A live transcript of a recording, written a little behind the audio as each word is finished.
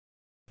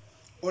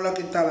Hola,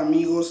 ¿qué tal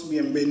amigos?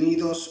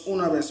 Bienvenidos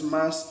una vez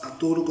más a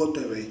Turco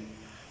TV,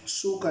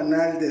 su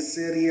canal de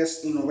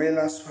series y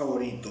novelas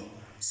favorito.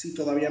 Si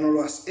todavía no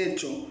lo has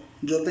hecho,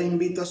 yo te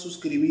invito a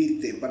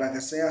suscribirte para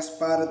que seas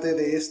parte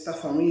de esta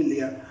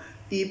familia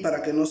y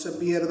para que no se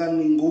pierdan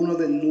ninguno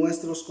de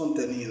nuestros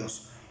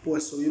contenidos,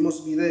 pues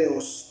subimos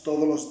videos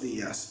todos los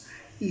días.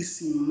 Y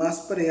sin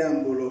más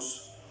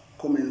preámbulos,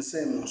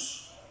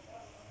 comencemos.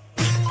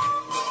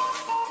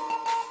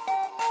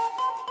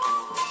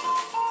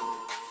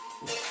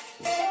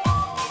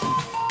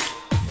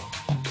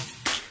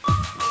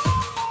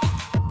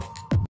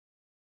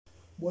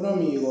 Bueno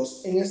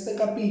amigos, en este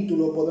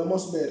capítulo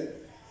podemos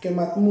ver que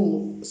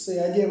Mahmoud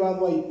se ha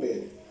llevado a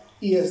Ipet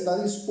y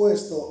está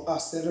dispuesto a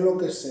hacer lo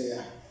que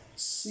sea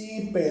si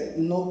Ipet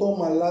no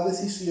toma la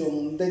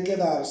decisión de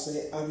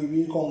quedarse a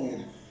vivir con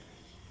él.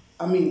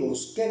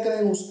 Amigos, ¿qué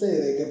creen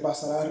ustedes que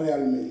pasará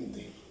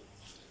realmente?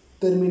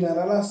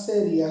 ¿Terminará la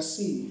serie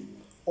así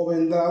o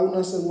vendrá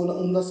una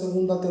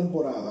segunda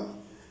temporada?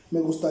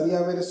 Me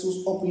gustaría ver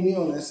sus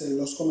opiniones en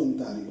los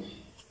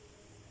comentarios.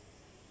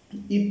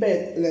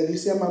 Ipet le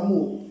dice a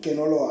Mahmoud que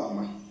no lo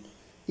ama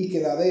y que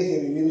la deje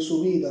vivir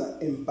su vida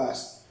en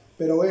paz,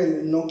 pero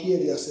él no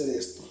quiere hacer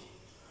esto.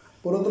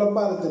 Por otra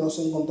parte, nos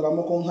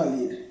encontramos con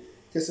Jalil,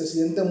 que se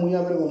siente muy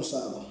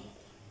avergonzado,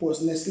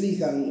 pues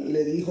Neslihan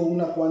le dijo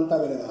una cuanta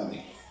verdades.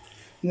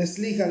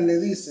 Neslihan le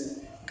dice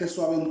que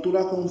su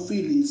aventura con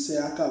Philly se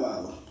ha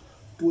acabado,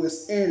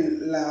 pues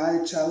él la ha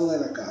echado de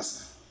la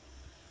casa.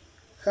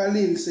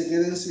 Jalil se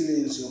queda en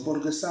silencio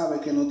porque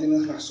sabe que no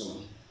tiene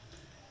razón.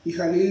 Y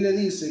Jalil le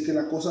dice que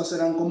las cosas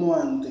serán como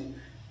antes,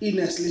 y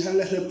Neslihan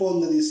le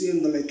responde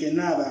diciéndole que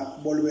nada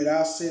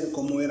volverá a ser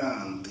como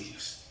era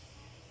antes.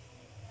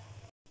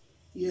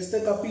 Y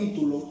este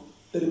capítulo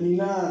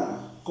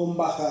termina con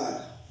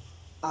Bahar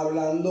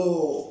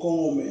hablando con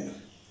Homer,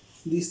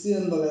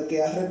 diciéndole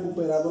que ha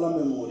recuperado la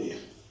memoria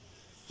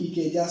y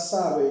que ya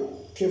sabe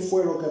qué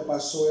fue lo que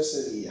pasó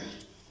ese día.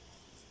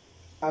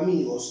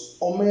 Amigos,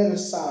 Homer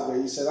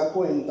sabe y se da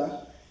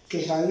cuenta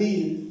que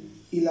Jalil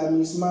y la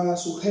misma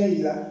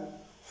Suheila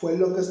fue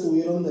lo que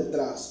estuvieron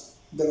detrás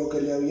de lo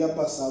que le había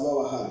pasado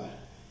a Bahar.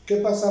 ¿Qué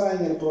pasará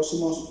en el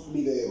próximo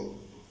video?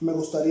 Me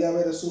gustaría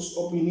ver sus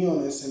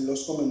opiniones en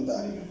los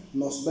comentarios.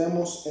 Nos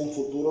vemos en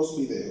futuros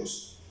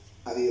videos.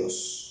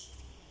 Adiós.